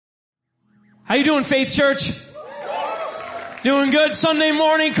How you doing, Faith Church? Doing good? Sunday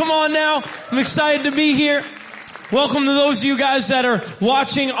morning, come on now. I'm excited to be here. Welcome to those of you guys that are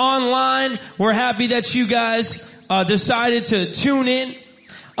watching online. We're happy that you guys decided to tune in.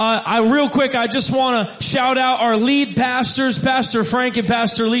 Real quick, I just want to shout out our lead pastors, Pastor Frank and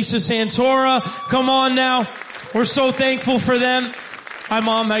Pastor Lisa Santora. Come on now. We're so thankful for them. Hi,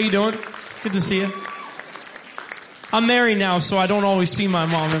 Mom. How you doing? Good to see you. I'm married now, so I don't always see my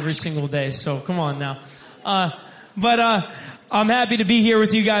mom every single day, so come on now. I'm happy to be here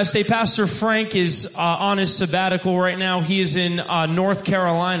with you guys today. Pastor Frank is on his sabbatical right now. He is in North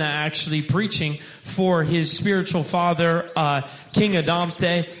Carolina, actually preaching for his spiritual father, King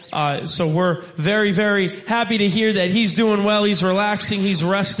Adamte. So we're very, very happy to hear that he's doing well. He's relaxing. He's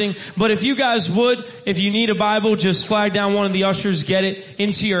resting. But if you guys would, if you need a Bible, just flag down one of the ushers, get it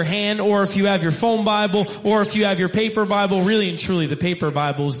into your hand. Or if you have your phone Bible, or if you have your paper Bible, really and truly, the paper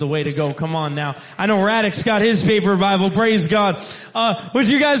Bible is the way to go. Come on now. I know Radix got his paper Bible. Praise God. Would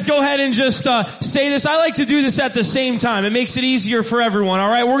you guys go ahead and just say this? I like to do this at the same time. It makes it easier for everyone. All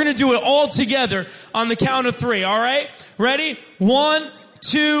right? We're going to do it all together on the count of 3. All right? Ready? 1,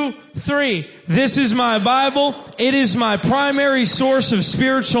 2, 3. This is my Bible. It is my primary source of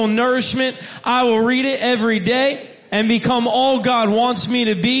spiritual nourishment. I will read it every day and become all God wants me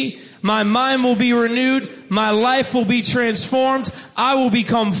to be. My mind will be renewed. My life will be transformed. I will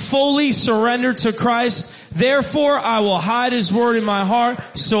become fully surrendered to Christ. Therefore, I will hide His word in my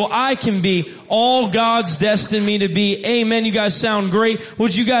heart so I can be all God's destined me to be. Amen. You guys sound great.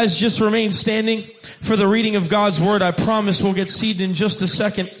 Would you guys just remain standing for the reading of God's word? I promise we'll get seated in just a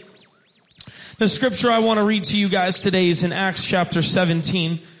second. The scripture I want to read to you guys today is in Acts chapter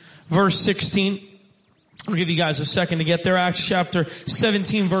 17, verse 16. I'll give you guys a second to get there. Acts chapter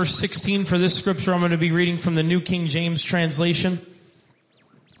 17, verse 16. For this scripture, I'm going to be reading from the New King James translation.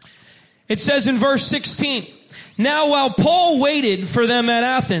 It says in verse 16, "Now while Paul waited for them at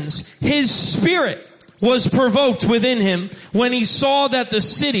Athens, his spirit was provoked within him when he saw that the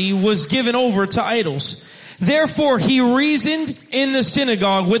city was given over to idols. Therefore he reasoned in the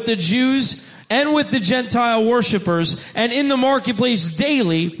synagogue with the Jews and with the Gentile worshippers, and in the marketplace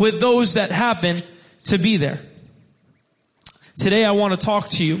daily with those that happened to be there." Today I want to talk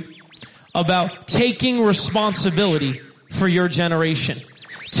to you about taking responsibility for your generation.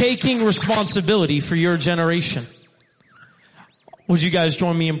 Taking responsibility for your generation. Would you guys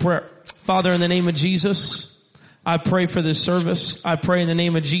join me in prayer? Father, in the name of Jesus, I pray for this service. I pray in the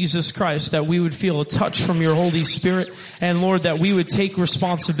name of Jesus Christ that we would feel a touch from your Holy Spirit. And Lord, that we would take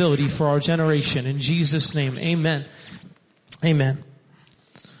responsibility for our generation. In Jesus' name, amen. Amen.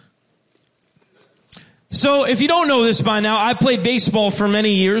 So if you don't know this by now, I played baseball for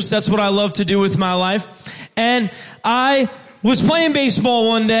many years. That's what I love to do with my life. And I was playing baseball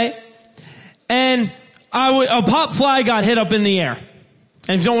one day, and a pop fly got hit up in the air.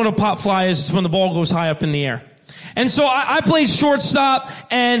 And if you don't know what a pop fly is, it's when the ball goes high up in the air. And so I played shortstop,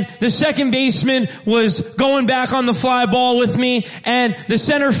 and the second baseman was going back on the fly ball with me, and the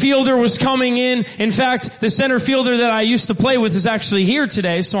center fielder was coming in. In fact, the center fielder that I used to play with is actually here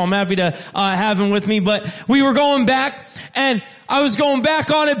today, so I'm happy to have him with me. But we were going back, and I was going back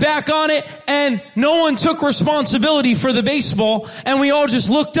on it, and no one took responsibility for the baseball, and we all just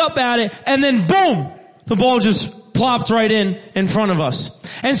looked up at it, and then boom, the ball just plopped right in front of us.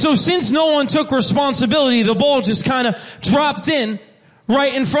 And so since no one took responsibility, the ball just kind of dropped in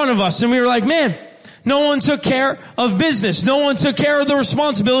right in front of us. And we were like, man, no one took care of business. No one took care of the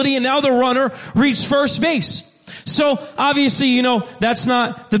responsibility, and now the runner reached first base. So obviously, you know, that's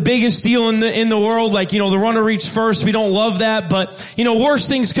not the biggest deal in the world. Like, you know, the runner reached first. We don't love that, but you know, worse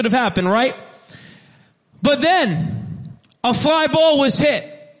things could have happened, right? But then a fly ball was hit.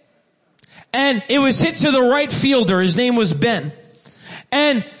 And it was hit to the right fielder. His name was Ben.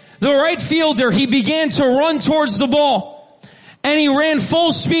 And the right fielder, he began to run towards the ball. And he ran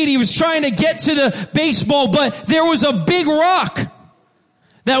full speed. He was trying to get to the baseball, but there was a big rock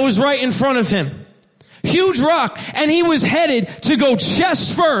that was right in front of him. Huge rock. And he was headed to go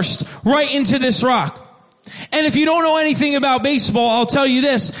chest first right into this rock. And if you don't know anything about baseball, I'll tell you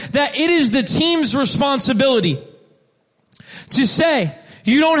this, that it is the team's responsibility to say,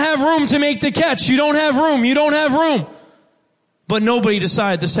 you don't have room to make the catch. You don't have room. But nobody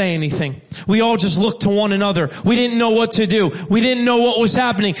decided to say anything. We all just looked to one another. We didn't know what to do. We didn't know what was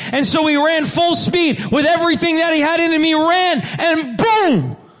happening. And so we ran full speed with everything that he had in him. He ran, and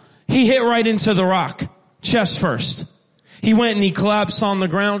boom! He hit right into the rock, chest first. He went and he collapsed on the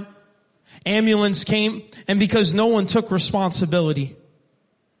ground. Ambulance came, and because no one took responsibility,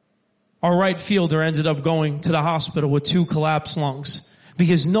 our right fielder ended up going to the hospital with 2 collapsed lungs.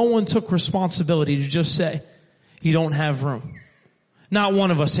 Because no one took responsibility to just say, you don't have room. Not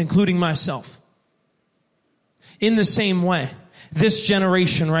one of us, including myself. In the same way, this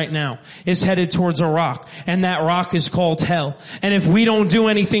generation right now is headed towards a rock, and that rock is called hell. And if we don't do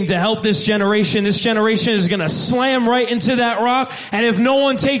anything to help this generation is going to slam right into that rock. And if no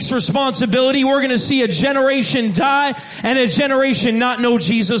one takes responsibility, we're going to see a generation die and a generation not know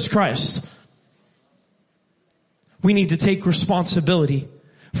Jesus Christ. We need to take responsibility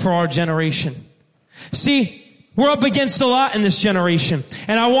for our generation. See, we're up against a lot in this generation,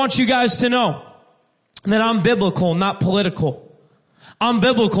 and I want you guys to know that I'm biblical, not political. I'm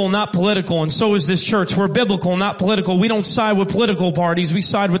biblical, not political, and so is this church. We're biblical, not political. We don't side with political parties. We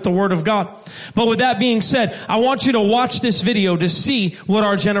side with the Word of God. But with that being said, I want you to watch this video to see what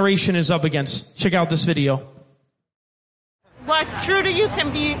our generation is up against. Check out this video. What's true to you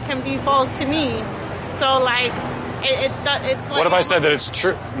can be false to me. So like, it's like... What if I said that it's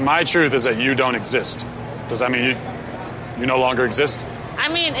true? My truth is that you don't exist. Does that mean you no longer exist? I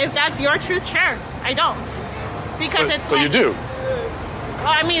mean, if that's your truth, sure. I don't. Because but you do. Well,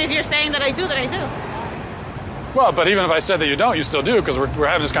 I mean, if you're saying that I do, then I do. Well, but even if I said that you don't, you still do, because we're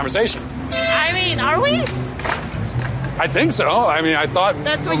having this conversation. I mean, are we? I think so. I mean, I thought...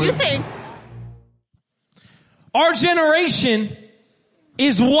 That's what you think. Our generation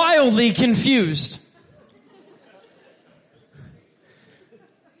is wildly confused.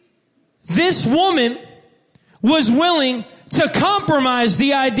 This woman was willing to compromise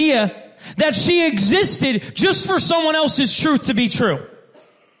the idea that she existed just for someone else's truth to be true.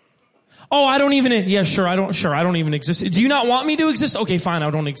 Oh, I don't even, I don't even exist. Do you not want me to exist? Okay, fine,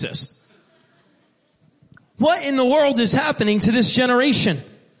 I don't exist. What in the world is happening to this generation?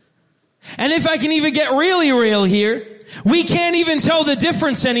 And if I can even get really real here, we can't even tell the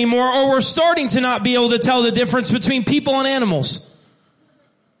difference anymore, or we're starting to not be able to tell the difference between people and animals.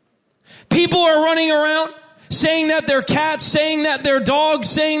 People are running around saying that they're cats, saying that they're dogs,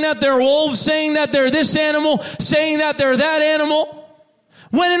 saying that they're wolves, saying that they're this animal, saying that they're that animal.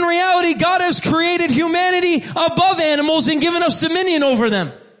 When in reality, God has created humanity above animals and given us dominion over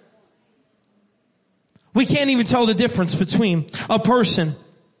them. We can't even tell the difference between a person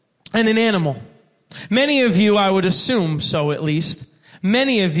and an animal. Many of you, I would assume so at least,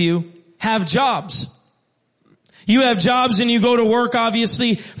 many of you have jobs. You have jobs and you go to work,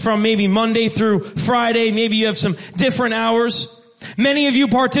 obviously, from maybe Monday through Friday. Maybe you have some different hours. Many of you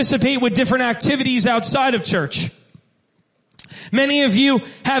participate with different activities outside of church. Many of you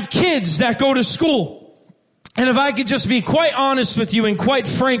have kids that go to school. And if I could just be quite honest with you and quite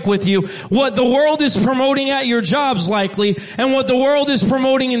frank with you, what the world is promoting at your jobs likely, and what the world is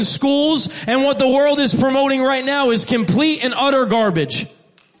promoting in schools, and what the world is promoting right now is complete and utter garbage.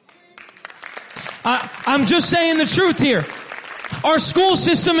 I'm just saying the truth here. Our school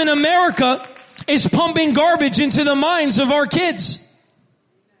system in America is pumping garbage into the minds of our kids.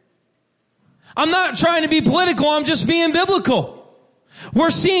 I'm not trying to be political, I'm just being biblical. We're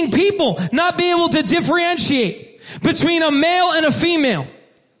seeing people not be able to differentiate between a male and a female.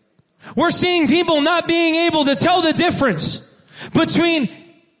 We're seeing people not being able to tell the difference between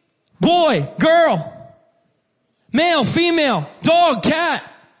boy, girl, male, female, dog, cat,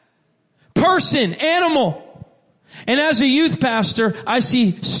 person, animal. And as a youth pastor, I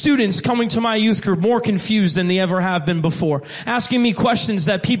see students coming to my youth group more confused than they ever have been before, asking me questions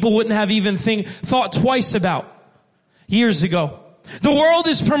that people wouldn't have even thought twice about years ago. The world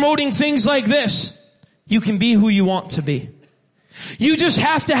is promoting things like this. You can be who you want to be. You just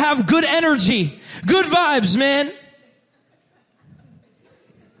have to have good energy, good vibes, man.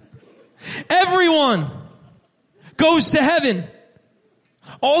 Everyone goes to heaven.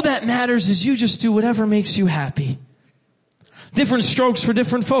 All that matters is you just do whatever makes you happy. Different strokes for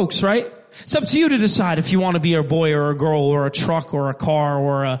different folks, right? It's up to you to decide if you want to be a boy or a girl or a truck or a car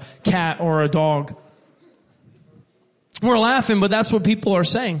or a cat or a dog. We're laughing, but that's what people are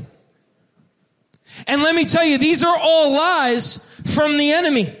saying. And let me tell you, these are all lies from the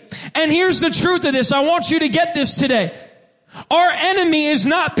enemy. And here's the truth of this. I want you to get this today. Our enemy is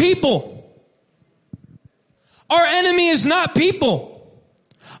not people. Our enemy is not people.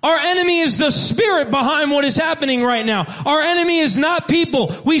 Our enemy is the spirit behind what is happening right now. Our enemy is not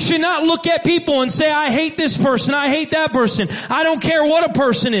people. We should not look at people and say, I hate this person, I hate that person. I don't care what a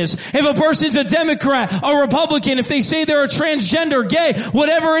person is. If a person's a Democrat, a Republican, if they say they're a transgender, gay,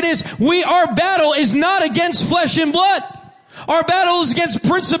 whatever it is, our battle is not against flesh and blood. Our battle is against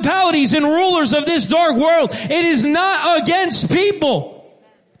principalities and rulers of this dark world. It is not against people.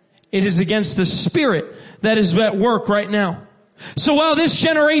 It is against the spirit that is at work right now. So while this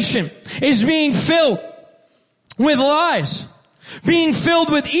generation is being filled with lies, being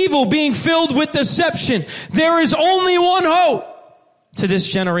filled with evil, being filled with deception. There is only one hope to this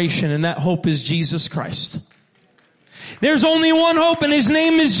generation, and that hope is Jesus Christ. There's only one hope, and his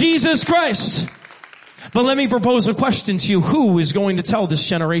name is Jesus Christ. But let me propose a question to you. Who is going to tell this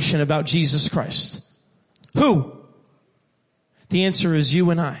generation about Jesus Christ? Who? The answer is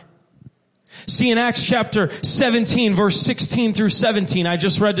you and I. See, in Acts chapter 17, verse 16 through 17, I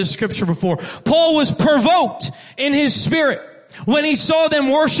just read this scripture before. Paul was provoked in his spirit when he saw them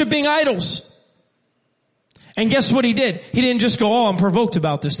worshiping idols. And guess what he did? He didn't just go, I'm provoked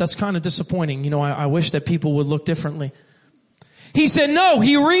about this. That's kind of disappointing. I wish that people would look differently. He said no,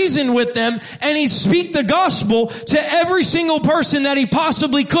 he reasoned with them and he'd speak the gospel to every single person that he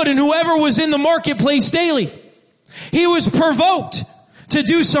possibly could and whoever was in the marketplace daily. He was provoked to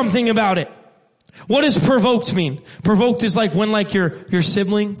do something about it. What does provoked mean? Provoked is like when your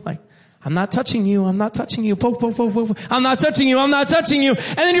sibling, I'm not touching you, I'm not touching you, poke, poke, poke, poke, I'm not touching you, I'm not touching you.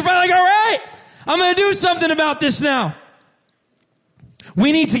 And then you're finally all right, I'm going to do something about this now.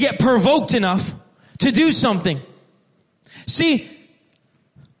 We need to get provoked enough to do something. See,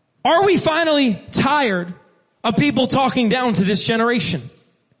 are we finally tired of people talking down to this generation?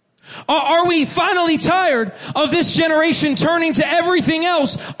 Are we finally tired of this generation turning to everything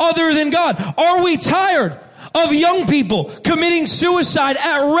else other than God? Are we tired of young people committing suicide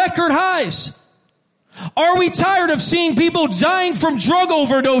at record highs? Are we tired of seeing people dying from drug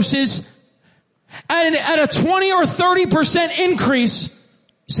overdoses at a 20 or 30% increase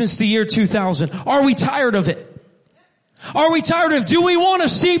since the year 2000? Are we tired of it? Are we tired of, do we want to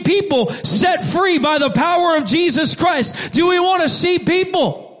see people set free by the power of Jesus Christ? Do we want to see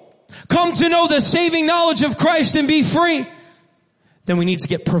people come to know the saving knowledge of Christ and be free? Then we need to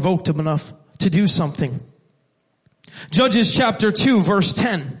get provoked enough to do something. Judges chapter 2 verse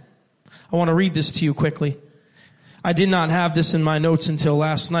 10. I want to read this to you quickly. I did not have this in my notes until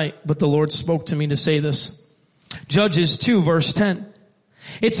last night, but the Lord spoke to me to say this. Judges 2 verse 10.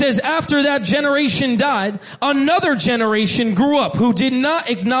 It says, after that generation died, another generation grew up who did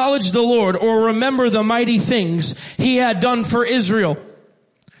not acknowledge the Lord or remember the mighty things he had done for Israel.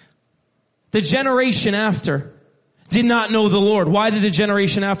 The generation after did not know the Lord. Why did the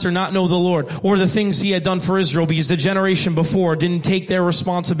generation after not know the Lord or the things he had done for Israel? Because the generation before didn't take their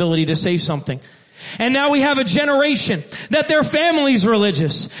responsibility to say something. And now we have a generation that their family's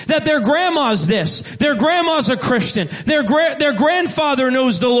religious, that their grandma's this, their grandma's a Christian, their grandfather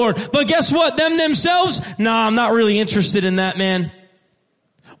knows the Lord. But guess what? Themselves? Nah, I'm not really interested in that, man.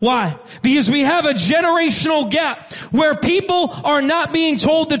 Why? Because we have a generational gap where people are not being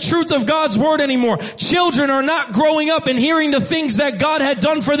told the truth of God's word anymore. Children are not growing up and hearing the things that God had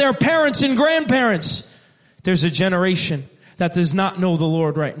done for their parents and grandparents. There's a generation that does not know the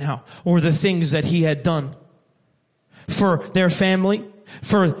Lord right now or the things that he had done for their family,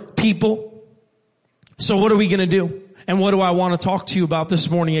 for people. So what are we going to do? And what do I want to talk to you about this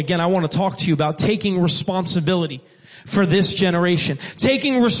morning? Again, I want to talk to you about taking responsibility for this generation,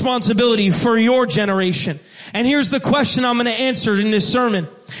 taking responsibility for your generation. And here's the question I'm going to answer in this sermon.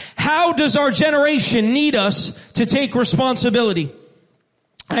 How does our generation need us to take responsibility?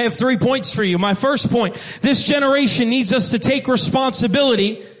 I have 3 points for you. My first point, this generation needs us to take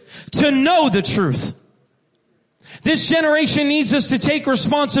responsibility to know the truth. This generation needs us to take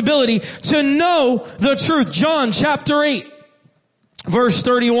responsibility to know the truth. John chapter 8, verse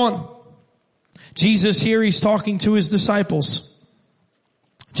 31. Jesus here, he's talking to his disciples.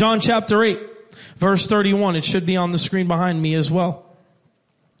 John chapter 8, verse 31. It should be on the screen behind me as well.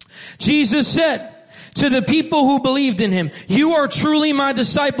 Jesus said to the people who believed in him, you are truly my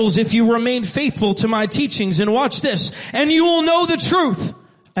disciples if you remain faithful to my teachings. And watch this. And you will know the truth,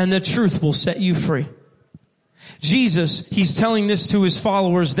 and the truth will set you free. Jesus, he's telling this to his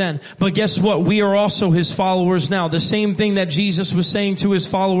followers then. But guess what? We are also his followers now. The same thing that Jesus was saying to his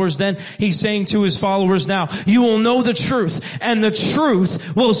followers then, he's saying to his followers now. You will know the truth, and the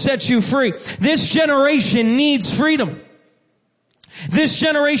truth will set you free. This generation needs freedom. This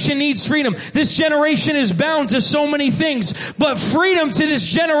generation needs freedom. This generation is bound to so many things, but freedom to this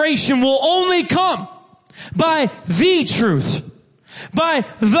generation will only come by the truth. By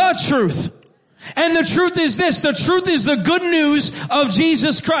the truth. And the truth is this. The truth is the good news of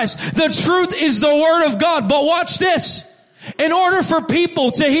Jesus Christ. The truth is the Word of God. But watch this. In order for people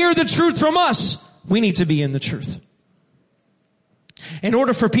to hear the truth from us, we need to be in the truth. In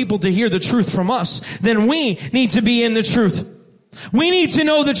order for people to hear the truth from us, then we need to be in the truth. We need to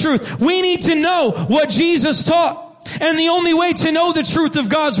know the truth. We need to know what Jesus taught. And the only way to know the truth of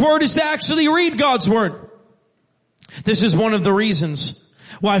God's Word is to actually read God's Word. This is one of the reasons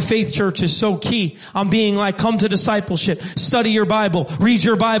Why Faith Church is so key. I'm being like, come to discipleship, study your Bible, read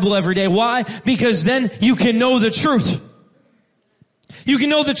your Bible every day. Why? Because then you can know the truth. You can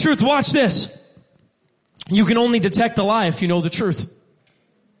know the truth. Watch this. You can only detect a lie if you know the truth.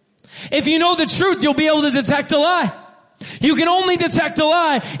 If you know the truth, you'll be able to detect a lie. You can only detect a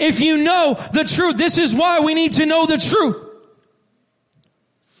lie if you know the truth. This is why we need to know the truth.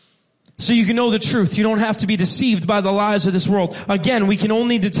 So you can know the truth. You don't have to be deceived by the lies of this world. Again, we can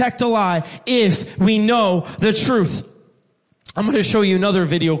only detect a lie if we know the truth. I'm going to show you another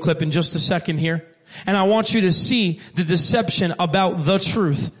video clip in just a second here. And I want you to see the deception about the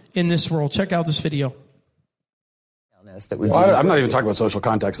truth in this world. Check out this video. Well, I'm not even talking about social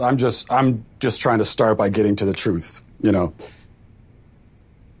context. I'm just trying to start by getting to the truth, you know.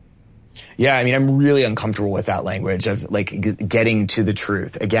 Yeah, I mean, I'm really uncomfortable with that language of like getting to the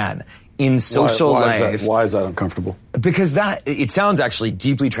truth. Again, in social life. Why is that uncomfortable? Because it sounds actually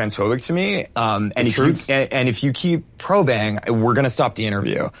deeply transphobic to me. And if you keep probing, we're going to stop the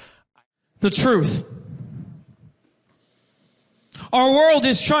interview. The truth. Our world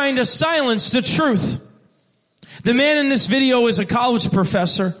is trying to silence the truth. The man in this video is a college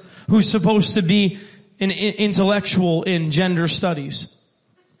professor who's supposed to be an intellectual in gender studies.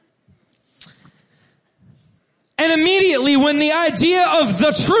 And immediately when the idea of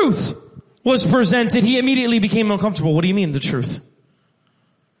the truth was presented, he immediately became uncomfortable. What do you mean the truth?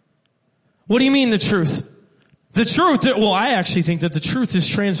 What do you mean the truth? The truth, well, I actually think that the truth is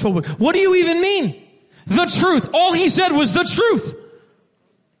transphobic. What do you even mean? The truth. All he said was the truth.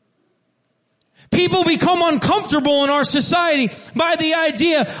 People become uncomfortable in our society by the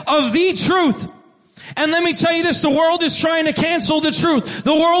idea of the truth. And let me tell you this, the world is trying to cancel the truth.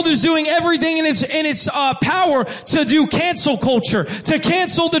 The world is doing everything in its power to do cancel culture, to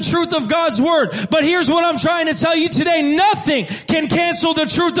cancel the truth of God's word. But here's what I'm trying to tell you today. Nothing can cancel the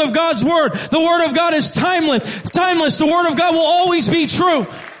truth of God's word. The word of God is timeless. The word of God will always be true.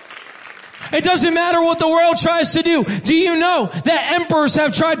 It doesn't matter what the world tries to do. Do you know that emperors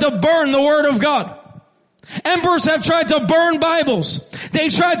have tried to burn the word of God? Emperors have tried to burn Bibles. They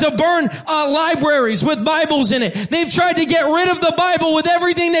tried to burn libraries with Bibles in it. They've tried to get rid of the Bible with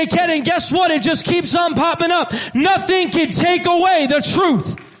everything they can, and guess what? It just keeps on popping up. Nothing can take away the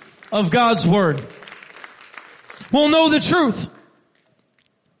truth of God's word. We'll know the truth.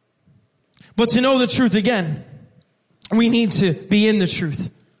 But to know the truth again, we need to be in the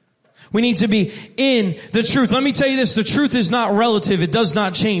truth. We need to be in the truth. Let me tell you this, the truth is not relative. It does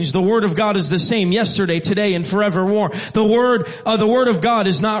not change. The word of God is the same yesterday, today, and forevermore. The word of God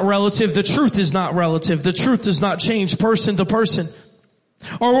is not relative. The truth is not relative. The truth does not change person to person.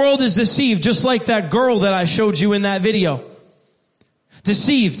 Our world is deceived, just like that girl that I showed you in that video.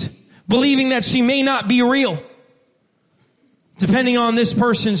 Deceived, believing that she may not be real, depending on this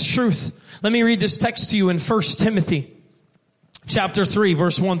person's truth. Let me read this text to you in 1 Timothy. Chapter 3,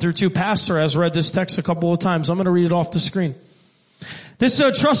 verse 1 through 2. Pastor has read this text a couple of times. I'm going to read it off the screen. This is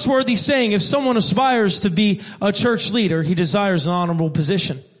a trustworthy saying. If someone aspires to be a church leader, he desires an honorable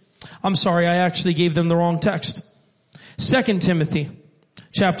position. I'm sorry, I actually gave them the wrong text. 2 Timothy,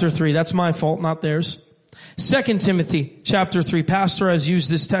 chapter 3. That's my fault, not theirs. 2 Timothy, chapter 3. Pastor has used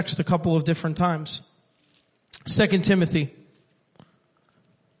this text a couple of different times. 2 Timothy.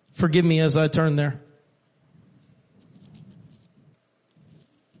 Forgive me as I turn there.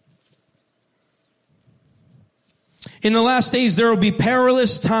 In the last days, there will be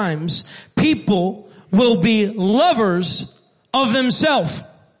perilous times. People will be lovers of themselves.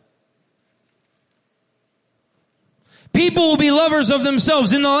 People will be lovers of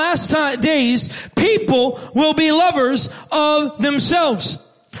themselves. In the last days, people will be lovers of themselves.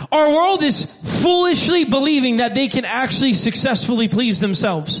 Our world is foolishly believing that they can actually successfully please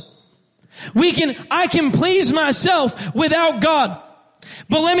themselves. I can please myself without God.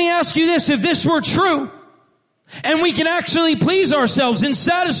 But let me ask you this, if this were true, and we can actually please ourselves and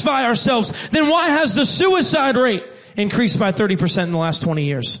satisfy ourselves, then why has the suicide rate increased by 30% in the last 20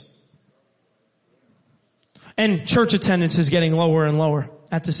 years? And church attendance is getting lower and lower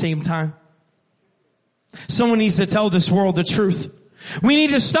at the same time. Someone needs to tell this world the truth. We need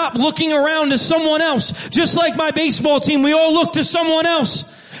to stop looking around to someone else. Just like my baseball team, we all look to someone else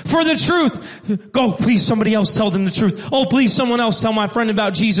for the truth. Go, please, somebody else tell them the truth. Oh, please, someone else tell my friend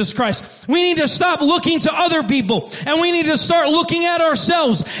about Jesus Christ. We need to stop looking to other people, and we need to start looking at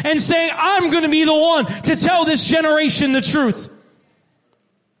ourselves and saying, I'm going to be the one to tell this generation the truth.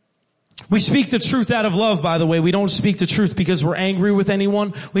 We speak the truth out of love, by the way. We don't speak the truth because we're angry with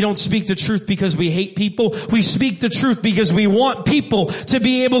anyone. We don't speak the truth because we hate people. We speak the truth because we want people to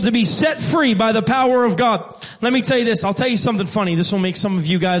be able to be set free by the power of God. Let me tell you this. I'll tell you something funny. This will make some of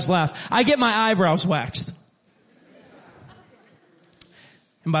you guys laugh. I get my eyebrows waxed.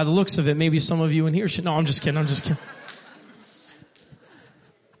 And by the looks of it, maybe some of you in here should... No, I'm just kidding.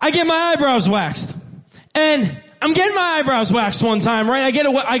 I get my eyebrows waxed. And I'm getting my eyebrows waxed one time, right?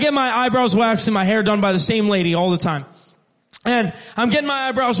 I get my eyebrows waxed and my hair done by the same lady all the time. And I'm getting my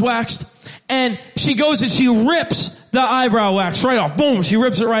eyebrows waxed, and she goes and she rips the eyebrow wax right off. Boom, she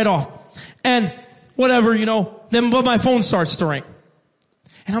rips it right off. And whatever, but my phone starts to ring.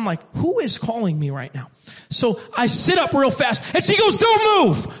 And I'm like, who is calling me right now? So I sit up real fast, and she goes, don't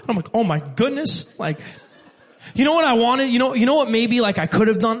move! And I'm like, oh my goodness. Like, you know what I wanted? You know what maybe I could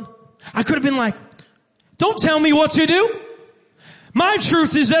have done? I could have been like, don't tell me what to do. My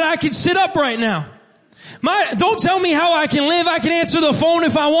truth is that I can sit up right now. Don't tell me how I can live. I can answer the phone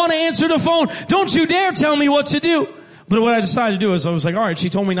if I want to answer the phone. Don't you dare tell me what to do. But what I decided to do is I was like, all right,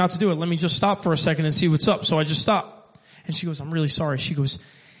 she told me not to do it. Let me just stop for a second and see what's up. So I just stopped. And she goes, I'm really sorry. She goes,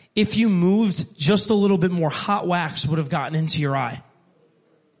 if you moved just a little bit more, hot wax would have gotten into your eye.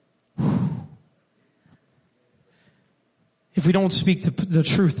 If we don't speak the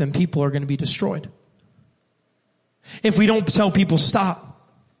truth, then people are going to be destroyed. If we don't tell people stop,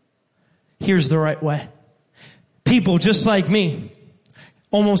 here's the right way. People just like me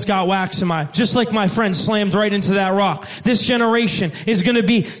almost got wax in my, just like my friend slammed right into that rock. This generation is going to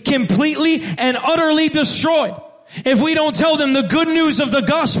be completely and utterly destroyed if we don't tell them the good news of the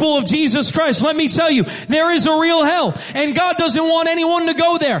gospel of Jesus Christ. Let me tell you, there is a real hell, and God doesn't want anyone to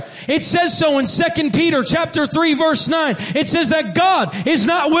go there. It says so in 2 Peter chapter 3 verse 9. It says that God is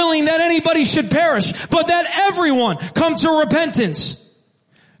not willing that anybody should perish, but that everyone come to repentance.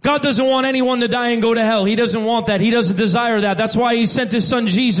 God doesn't want anyone to die and go to hell. He doesn't want that. He doesn't desire that. That's why He sent His Son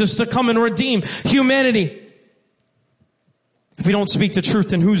Jesus to come and redeem humanity. If we don't speak the truth,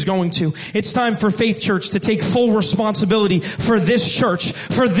 then who's going to? It's time for Faith Church to take full responsibility for this church,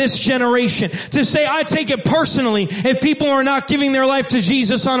 for this generation. To say, I take it personally if people are not giving their life to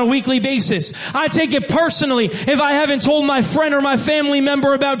Jesus on a weekly basis. I take it personally if I haven't told my friend or my family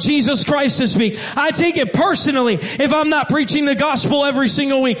member about Jesus Christ this week. I take it personally if I'm not preaching the gospel every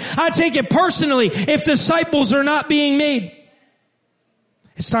single week. I take it personally if disciples are not being made.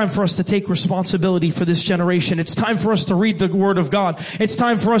 It's time for us to take responsibility for this generation. It's time for us to read the Word of God. It's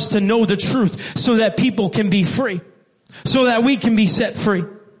time for us to know the truth so that people can be free, so that we can be set free.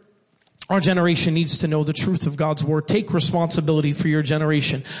 Our generation needs to know the truth of God's Word. Take responsibility for your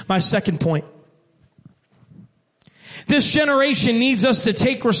generation. My second point. This generation needs us to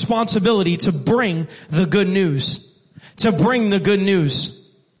take responsibility to bring the good news. To bring the good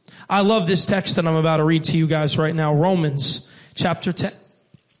news. I love this text that I'm about to read to you guys right now. Romans chapter 10.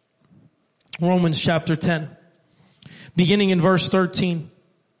 Romans chapter 10, beginning in verse 13.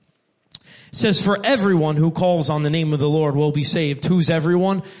 It says, for everyone who calls on the name of the Lord will be saved. Who's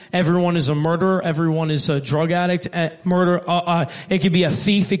everyone? Everyone is a murderer. Everyone is a drug addict. It could be a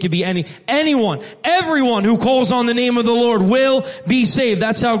thief. It could be anyone. Everyone who calls on the name of the Lord will be saved.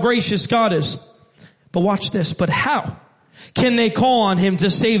 That's how gracious God is. But watch this. But how can they call on Him to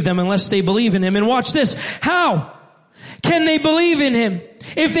save them unless they believe in Him? And watch this. How can they believe in Him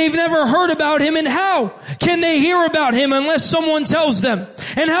if they've never heard about Him? And how can they hear about Him unless someone tells them?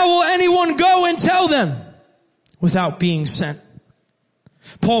 And how will anyone go and tell them without being sent?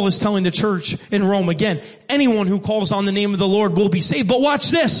 Paul is telling the church in Rome again, anyone who calls on the name of the Lord will be saved. But watch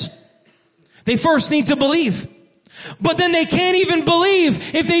this. They first need to believe. But then they can't even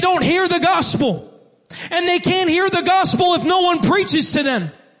believe if they don't hear the gospel. And they can't hear the gospel if no one preaches to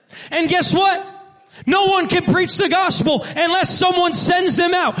them. And guess what? No one can preach the gospel unless someone sends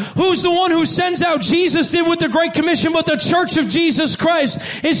them out. Who's the one who sends out? Jesus did with the Great Commission, but the church of Jesus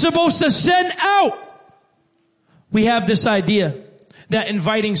Christ is supposed to send out. We have this idea that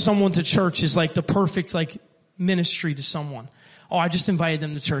inviting someone to church is like the perfect ministry to someone. Oh, I just invited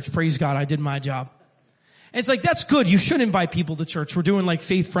them to church. Praise God, I did my job. And it's like, that's good. You should invite people to church. We're doing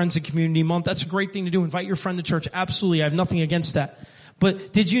Faith, Friends, and Community Month. That's a great thing to do. Invite your friend to church. Absolutely. I have nothing against that.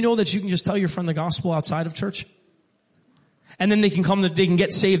 But did you know that you can just tell your friend the gospel outside of church? And then they can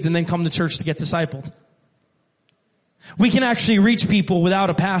get saved and then come to church to get discipled. We can actually reach people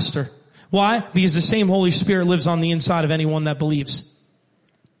without a pastor. Why? Because the same Holy Spirit lives on the inside of anyone that believes.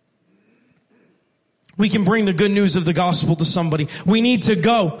 We can bring the good news of the gospel to somebody. We need to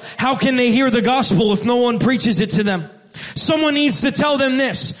go. How can they hear the gospel if no one preaches it to them? Someone needs to tell them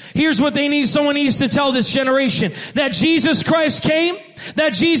this. Here's what they need. Someone needs to tell this generation that Jesus Christ came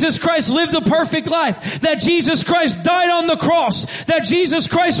That Jesus Christ lived a perfect life. That Jesus Christ died on the cross. That Jesus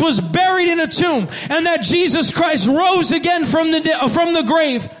Christ was buried in a tomb. And that Jesus Christ rose again from the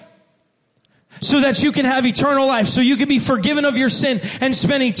grave. So that you can have eternal life. So you can be forgiven of your sin and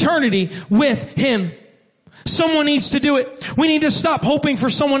spend eternity with Him. Someone needs to do it. We need to stop hoping for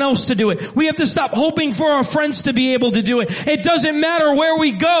someone else to do it. We have to stop hoping for our friends to be able to do it. It doesn't matter where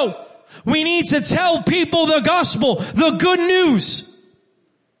we go. We need to tell people the gospel, the good news.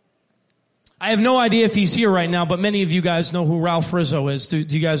 I have no idea if he's here right now, but many of you guys know who Ralph Rizzo is. Do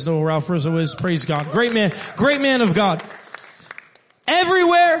you guys know who Ralph Rizzo is? Praise God. Great man of God.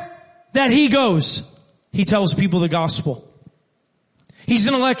 Everywhere that he goes, he tells people the gospel. He's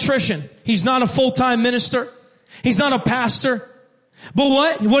an electrician. He's not a full-time minister. He's not a pastor.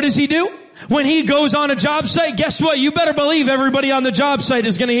 But what does he do? When he goes on a job site, guess what? You better believe everybody on the job site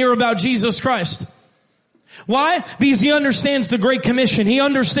is going to hear about Jesus Christ. Why? Because he understands the Great Commission. He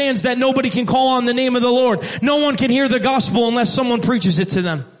understands that nobody can call on the name of the Lord. No one can hear the gospel unless someone preaches it to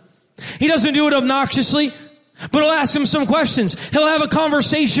them. He doesn't do it obnoxiously, but he'll ask them some questions. He'll have a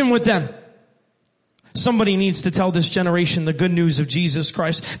conversation with them. Somebody needs to tell this generation the good news of Jesus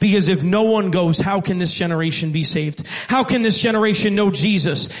Christ, because if no one goes, how can this generation be saved? How can this generation know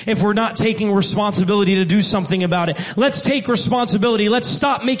Jesus if we're not taking responsibility to do something about it? Let's take responsibility. Let's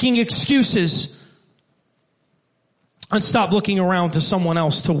stop making excuses. And stop looking around to someone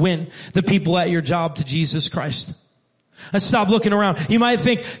else to win the people at your job to Jesus Christ. Let's stop looking around. You might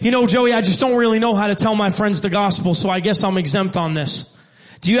think, Joey, I just don't really know how to tell my friends the gospel, so I guess I'm exempt on this.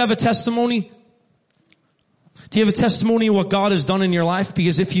 Do you have a testimony? Do you have a testimony of what God has done in your life?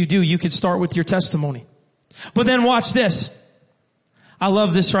 Because if you do, you could start with your testimony. But then watch this. I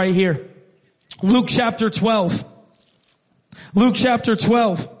love this right here. Luke chapter 12. Luke chapter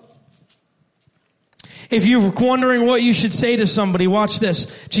 12. If you're wondering what you should say to somebody, watch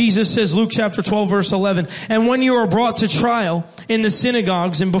this. Jesus says, Luke chapter 12 verse 11, and when you are brought to trial in the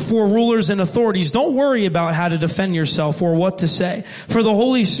synagogues and before rulers and authorities, don't worry about how to defend yourself or what to say. For the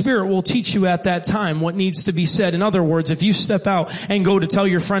Holy Spirit will teach you at that time what needs to be said. In other words, if you step out and go to tell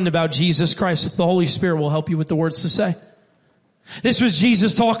your friend about Jesus Christ, the Holy Spirit will help you with the words to say. This was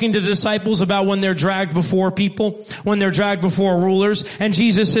Jesus talking to the disciples about when they're dragged before people, when they're dragged before rulers. And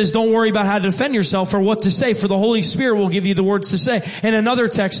Jesus says, don't worry about how to defend yourself or what to say, for the Holy Spirit will give you the words to say. In another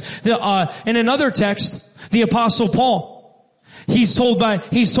text, the Apostle Paul, he's told by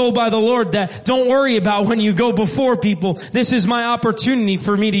the Lord that don't worry about when you go before people. This is my opportunity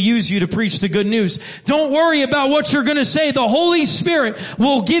for me to use you to preach the good news. Don't worry about what you're going to say. The Holy Spirit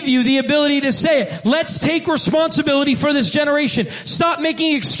will give you the ability to say it. Let's take responsibility for this generation. Stop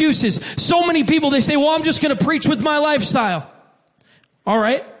making excuses. So many people, they say, well, I'm just going to preach with my lifestyle. All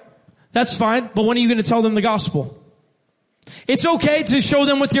right. That's fine. But when are you going to tell them the gospel? It's okay to show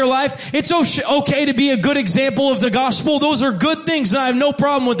them with your life. It's okay to be a good example of the gospel. Those are good things, and I have no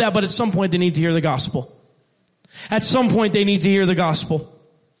problem with that, but at some point they need to hear the gospel. At some point they need to hear the gospel.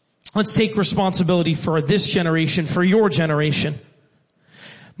 Let's take responsibility for this generation, for your generation.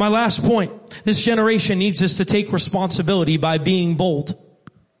 My last point, this generation needs us to take responsibility by being bold.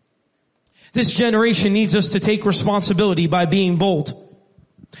 This generation needs us to take responsibility by being bold.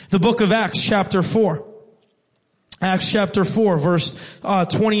 The book of Acts chapter 4. Acts chapter 4 verse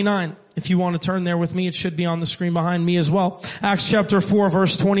 29. If you want to turn there with me, it should be on the screen behind me as well. Acts chapter 4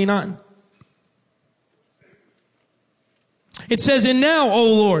 verse 29. It says, and now,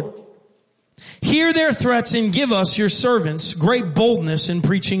 O Lord, hear their threats and give us, your servants, great boldness in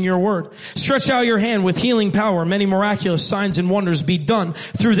preaching your word. Stretch out your hand with healing power. Many miraculous signs and wonders be done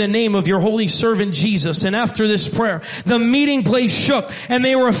through the name of your holy servant Jesus. And after this prayer, the meeting place shook and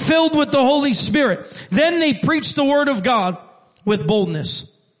they were filled with the Holy Spirit. Then they preached the word of God with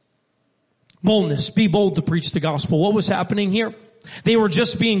boldness. Boldness. Be bold to preach the gospel. What was happening here? They were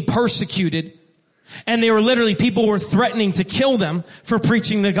just being persecuted. And they were literally, people were threatening to kill them for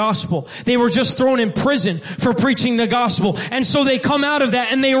preaching the gospel. They were just thrown in prison for preaching the gospel. And so they come out of that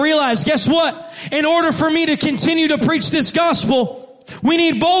and they realize, guess what? In order for me to continue to preach this gospel, we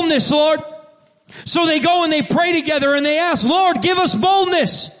need boldness, Lord. So they go and they pray together and they ask, Lord, give us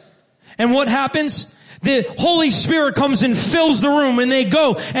boldness. And what happens? The Holy Spirit comes and fills the room, and they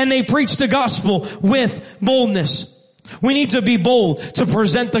go and they preach the gospel with boldness. We need to be bold to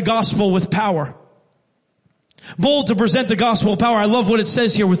present the gospel with power. Bold to present the gospel of power. I love what it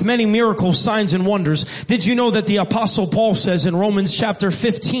says here, with many miracles, signs, and wonders. Did you know that the Apostle Paul says in Romans chapter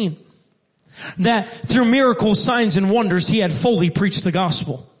 15 that through miracles, signs, and wonders, he had fully preached the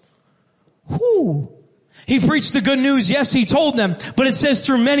gospel? Whoo! He preached the good news. Yes, he told them, but it says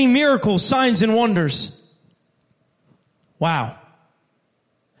through many miracles, signs, and wonders. Wow.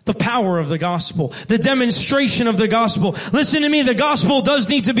 The power of the gospel. The demonstration of the gospel. Listen to me, the gospel does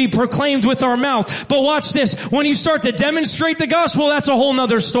need to be proclaimed with our mouth. But watch this. When you start to demonstrate the gospel, that's a whole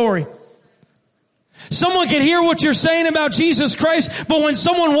nother story. Someone can hear what you're saying about Jesus Christ, but when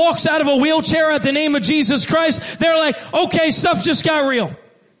someone walks out of a wheelchair at the name of Jesus Christ, they're like, okay, stuff just got real.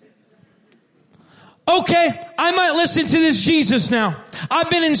 Okay, I might listen to this Jesus now. I've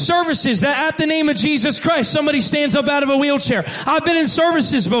been in services that at the name of Jesus Christ, somebody stands up out of a wheelchair. I've been in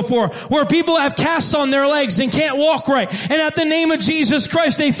services before where people have casts on their legs and can't walk right. And at the name of Jesus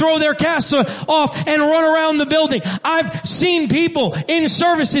Christ, they throw their casts off and run around the building. I've seen people in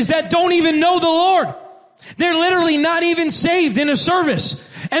services that don't even know the Lord. They're literally not even saved in a service.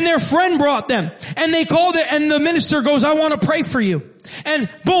 And their friend brought them. And they called it, and the minister goes, I want to pray for you. And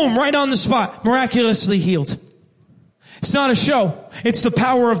boom, right on the spot, miraculously healed. It's not a show. It's the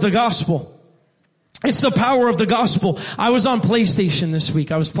power of the gospel. It's the power of the gospel. I was on PlayStation this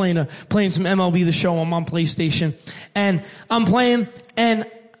week. I was playing some MLB The Show. I'm on PlayStation. And I'm playing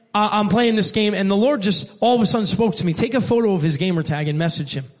this game, and the Lord just all of a sudden spoke to me. Take a photo of his gamer tag and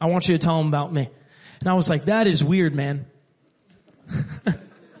message him. I want you to tell him about me. And I was like, that is weird, man.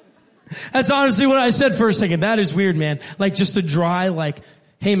 That's honestly what I said for a second. That is weird, man. Like just a dry, like,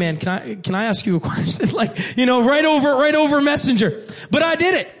 hey man, can I ask you a question? Like, right over Messenger. But I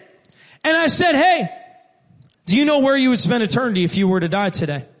did it. And I said, hey, do you know where you would spend eternity if you were to die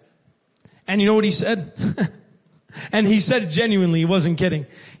today? And you know what he said? And he said genuinely, he wasn't kidding.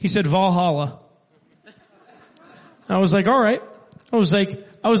 He said, Valhalla. I was like, all right. I was like,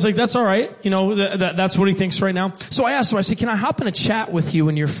 that's all right. That's what he thinks right now. So I asked him, I said, can I hop in a chat with you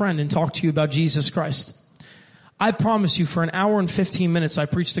and your friend and talk to you about Jesus Christ? I promise you for an hour and 15 minutes, I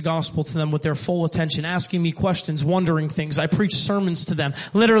preached the gospel to them with their full attention, asking me questions, wondering things. I preached sermons to them,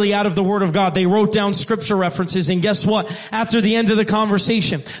 literally out of the Word of God. They wrote down scripture references, and guess what? After the end of the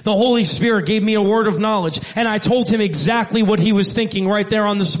conversation, the Holy Spirit gave me a word of knowledge, and I told him exactly what he was thinking right there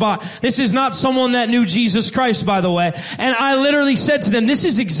on the spot. This is not someone that knew Jesus Christ, by the way. And I literally said to them, this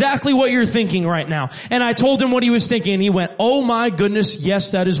is exactly what you're thinking right now. And I told him what he was thinking, and he went, oh my goodness,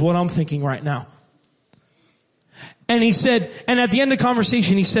 yes, that is what I'm thinking right now. And he said, and at the end of the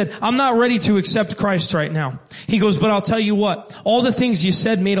conversation, he said, I'm not ready to accept Christ right now. He goes, but I'll tell you what, all the things you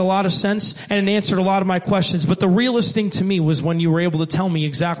said made a lot of sense and it answered a lot of my questions. But the realest thing to me was when you were able to tell me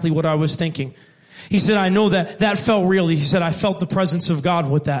exactly what I was thinking. He said, I know that felt real. He said, I felt the presence of God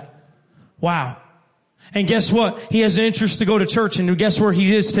with that. Wow. And guess what? He has an interest to go to church, and guess where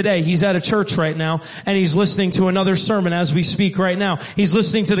he is today? He's at a church right now, and he's listening to another sermon as we speak right now. He's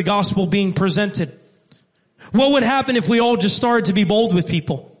listening to the gospel being presented. What would happen if we all just started to be bold with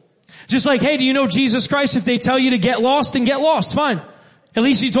people? Just like, hey, do you know Jesus Christ? If they tell you to get lost, then get lost. Fine. At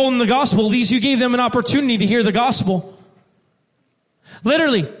least you told them the gospel. At least you gave them an opportunity to hear the gospel.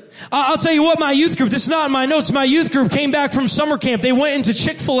 Literally. I'll tell you what, my youth group, this is not in my notes, my youth group came back from summer camp. They went into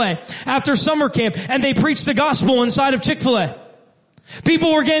Chick-fil-A after summer camp, and they preached the gospel inside of Chick-fil-A.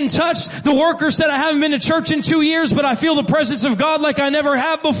 People were getting touched. The worker said, I haven't been to church in 2 years, but I feel the presence of God like I never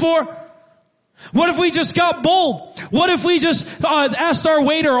have before. What if we just got bold? What if we just asked our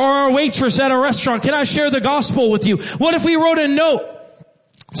waiter or our waitress at a restaurant, can I share the gospel with you? What if we wrote a note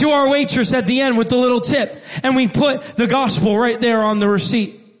to our waitress at the end with the little tip, and we put the gospel right there on the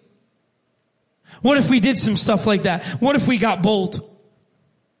receipt? What if we did some stuff like that? What if we got bold?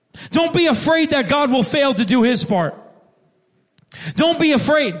 Don't be afraid that God will fail to do his part. Don't be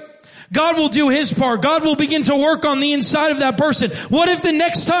afraid. God will do his part. God will begin to work on the inside of that person. What if the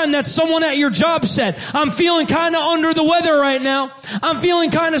next time that someone at your job said, I'm feeling kind of under the weather right now. I'm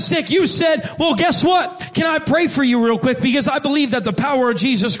feeling kind of sick. You said, well, guess what? Can I pray for you real quick? Because I believe that the power of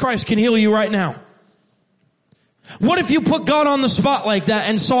Jesus Christ can heal you right now. What if you put God on the spot like that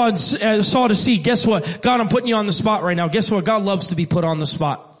and saw to see, guess what? God, I'm putting you on the spot right now. Guess what? God loves to be put on the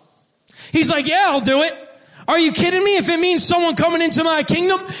spot. He's like, yeah, I'll do it. Are you kidding me? If it means someone coming into my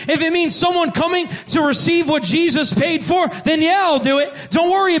kingdom, if it means someone coming to receive what Jesus paid for, then yeah, I'll do it. Don't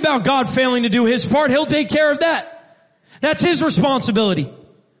worry about God failing to do his part. He'll take care of that. That's his responsibility.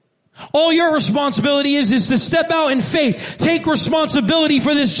 All your responsibility is to step out in faith. Take responsibility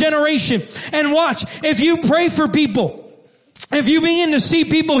for this generation. And watch, if you pray for people, if you begin to see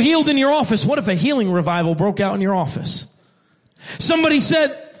people healed in your office, what if a healing revival broke out in your office? Somebody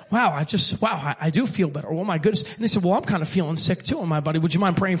said, wow, I do feel better. Oh my goodness. And they said, well, I'm kind of feeling sick too, my buddy. Would you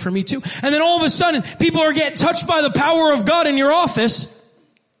mind praying for me too? And then all of a sudden, people are getting touched by the power of God in your office.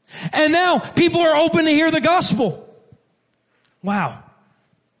 And now people are open to hear the gospel. Wow.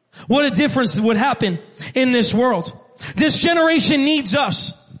 What a difference would happen in this world. This generation needs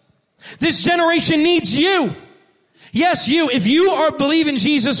us. This generation needs you. Yes, if you believe in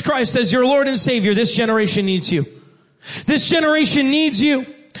Jesus Christ as your Lord and Savior, this generation needs you. This generation needs you.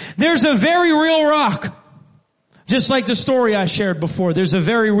 There's a very real rock. Just like the story I shared before, there's a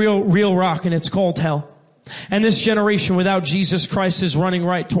very real rock, and it's called hell. And this generation without Jesus Christ is running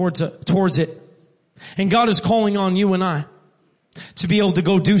right towards it. And God is calling on you and I to be able to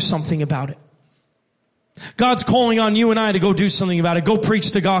go do something about it. God's calling on you and I to go do something about it. Go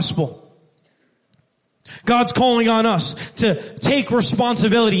preach the gospel. God's calling on us to take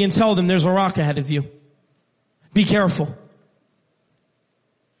responsibility and tell them there's a rock ahead of you. Be careful.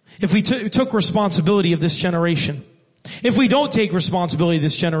 If we took responsibility of this generation, if we don't take responsibility of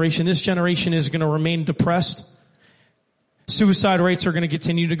this generation is going to remain depressed. Suicide rates are going to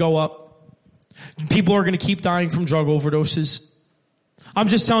continue to go up. People are going to keep dying from drug overdoses. I'm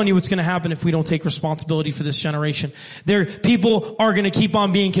just telling you what's going to happen if we don't take responsibility for this generation. People are going to keep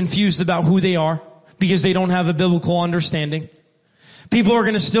on being confused about who they are because they don't have a biblical understanding. People are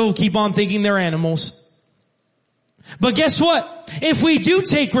going to still keep on thinking they're animals. But guess what? If we do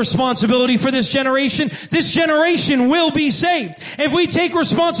take responsibility for this generation will be saved. If we take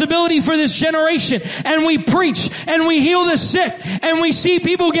responsibility for this generation and we preach and we heal the sick and we see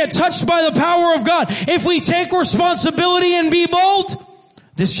people get touched by the power of God, if we take responsibility and be bold,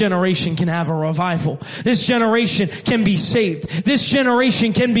 this generation can have a revival. This generation can be saved. This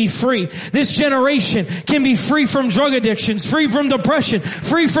generation can be free. This generation can be free from drug addictions, free from depression,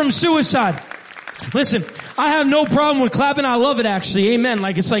 free from suicide. Listen, I have no problem with clapping. I love it actually. Amen.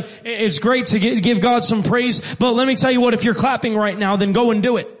 It's great to give God some praise. But let me tell you what, if you're clapping right now, then go and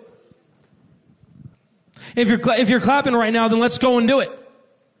do it. If you're clapping right now, then let's go and do it.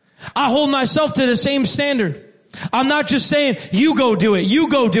 I hold myself to the same standard. I'm not just saying, you go do it. You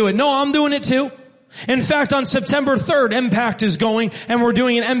go do it. No, I'm doing it too. In fact, on September 3rd, Impact is going and we're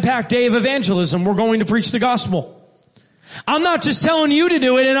doing an Impact Day of Evangelism. We're going to preach the gospel. I'm not just telling you to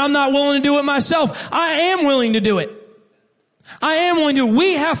do it and I'm not willing to do it myself. I am willing to do it. I am willing to.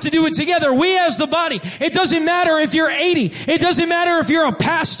 We have to do it together. We as the body. It doesn't matter if you're 80. It doesn't matter if you're a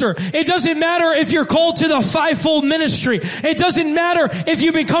pastor. It doesn't matter if you're called to the fivefold ministry. It doesn't matter if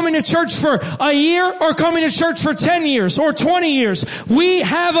you've been coming to church for a year or coming to church for 10 years or 20 years. We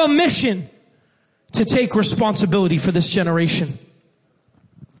have a mission to take responsibility for this generation.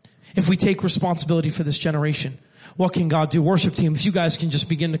 If we take responsibility for this generation, what can God do? Worship team, if you guys can just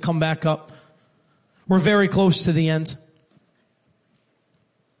begin to come back up. We're very close to the end.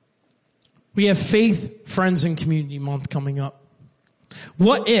 We have Faith, Friends, and Community Month coming up.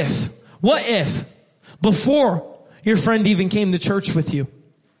 What if, before your friend even came to church with you,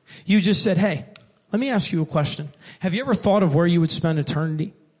 you just said, hey, let me ask you a question. Have you ever thought of where you would spend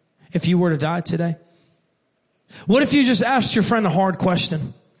eternity if you were to die today? What if you just asked your friend a hard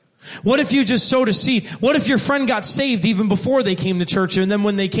question? What if you just sowed a seed? What if your friend got saved even before they came to church, and then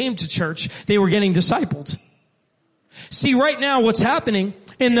when they came to church, they were getting discipled? See, right now what's happening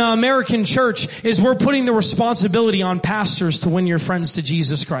in the American church is we're putting the responsibility on pastors to win your friends to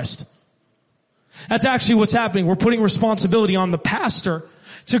Jesus Christ. That's actually what's happening. We're putting responsibility on the pastor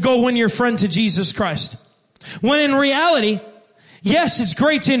to go win your friend to Jesus Christ. When in reality, yes, it's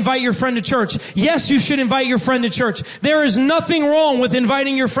great to invite your friend to church. Yes, you should invite your friend to church. There is nothing wrong with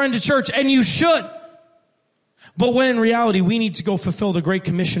inviting your friend to church, and you should. But when in reality, we need to go fulfill the Great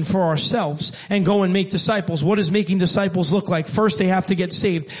Commission for ourselves and go and make disciples. What does making disciples look like? First, they have to get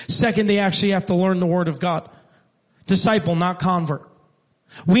saved. Second, they actually have to learn the Word of God. Disciple, not convert.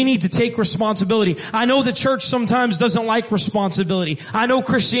 We need to take responsibility. I know the church sometimes doesn't like responsibility. I know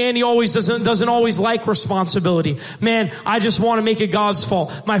Christianity doesn't always like responsibility. Man, I just want to make it God's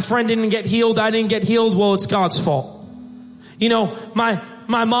fault. My friend didn't get healed. I didn't get healed. Well, it's God's fault. You know, my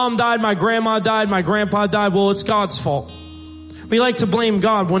mom died. My grandma died. My grandpa died. Well, it's God's fault. We like to blame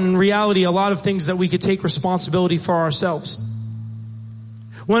God when in reality, a lot of things that we could take responsibility for ourselves.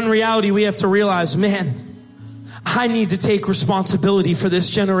 When in reality, we have to realize, man, I need to take responsibility for this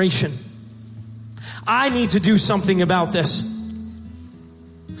generation. I need to do something about this.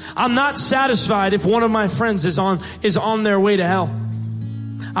 I'm not satisfied if one of my friends is on their way to hell.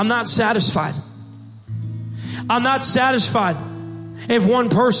 I'm not satisfied. I'm not satisfied if one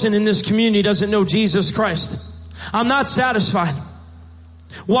person in this community doesn't know Jesus Christ. I'm not satisfied.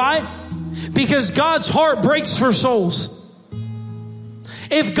 Why? Because God's heart breaks for souls.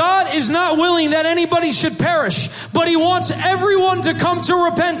 If God is not willing that anybody should perish, but He wants everyone to come to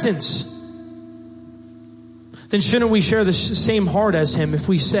repentance, then shouldn't we share the same heart as Him if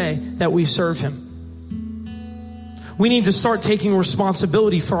we say that we serve Him? We need to start taking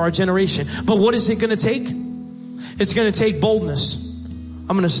responsibility for our generation. But what is it going to take? It's going to take boldness.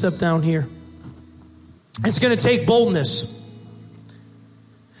 I'm going to step down here. It's going to take boldness.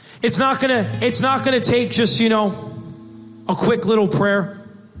 It's not going to take just, a quick little prayer.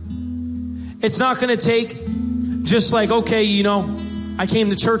 It's not going to take just like, okay, I came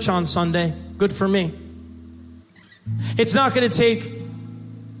to church on Sunday. Good for me. It's not going to take,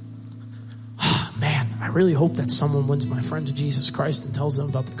 man, I really hope that someone wins my friend to Jesus Christ and tells them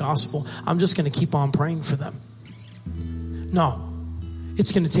about the gospel. I'm just going to keep on praying for them. No.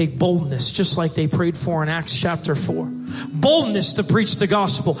 It's going to take boldness, just like they prayed for in Acts chapter 4. Boldness to preach the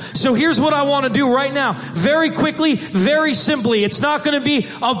gospel. So here's what I want to do right now. Very quickly, very simply. It's not going to be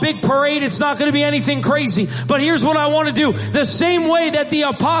a big parade. It's not going to be anything crazy. But here's what I want to do. The same way that the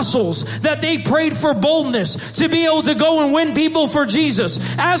apostles, that they prayed for boldness to be able to go and win people for Jesus.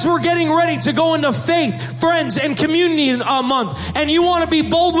 As we're getting ready to go into faith, friends, and community month, and you want to be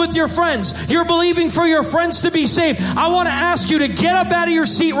bold with your friends, you're believing for your friends to be saved, I want to ask you to get up out of your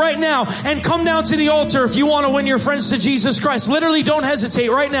seat right now and come down to the altar if you want to win your friends to Jesus Christ. Literally, don't hesitate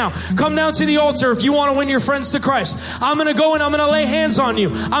right now. Come down to the altar if you want to win your friends to Christ. I'm going to go and I'm going to lay hands on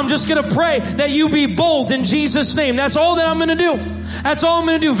you. I'm just going to pray that you be bold in Jesus' name. That's all that I'm going to do. That's all I'm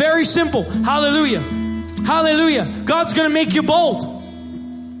going to do. Very simple. Hallelujah. Hallelujah. God's going to make you bold.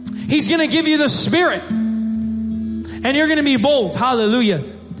 He's going to give you the Spirit. And you're going to be bold. Hallelujah.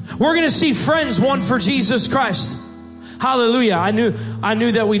 We're going to see friends won for Jesus Christ. Hallelujah. I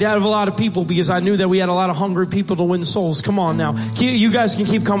knew that we'd have a lot of people because I knew that we had a lot of hungry people to win souls. Come on now. You guys can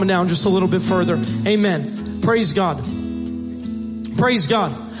keep coming down just a little bit further. Amen. Praise God. Praise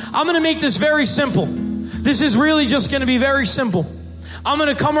God. I'm going to make this very simple. This is really just going to be very simple. I'm going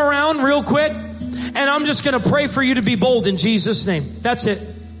to come around real quick and I'm just going to pray for you to be bold in Jesus' name. That's it.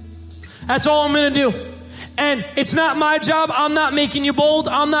 That's all I'm going to do. And it's not my job. I'm not making you bold.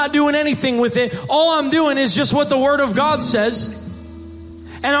 I'm not doing anything with it. All I'm doing is just what the Word of God says.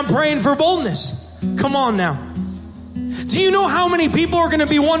 And I'm praying for boldness. Come on now. Do you know how many people are going to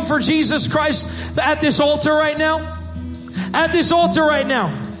be won for Jesus Christ at this altar right now? At this altar right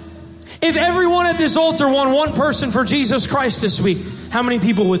now. If everyone at this altar won one person for Jesus Christ this week, how many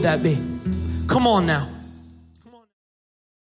people would that be? Come on now.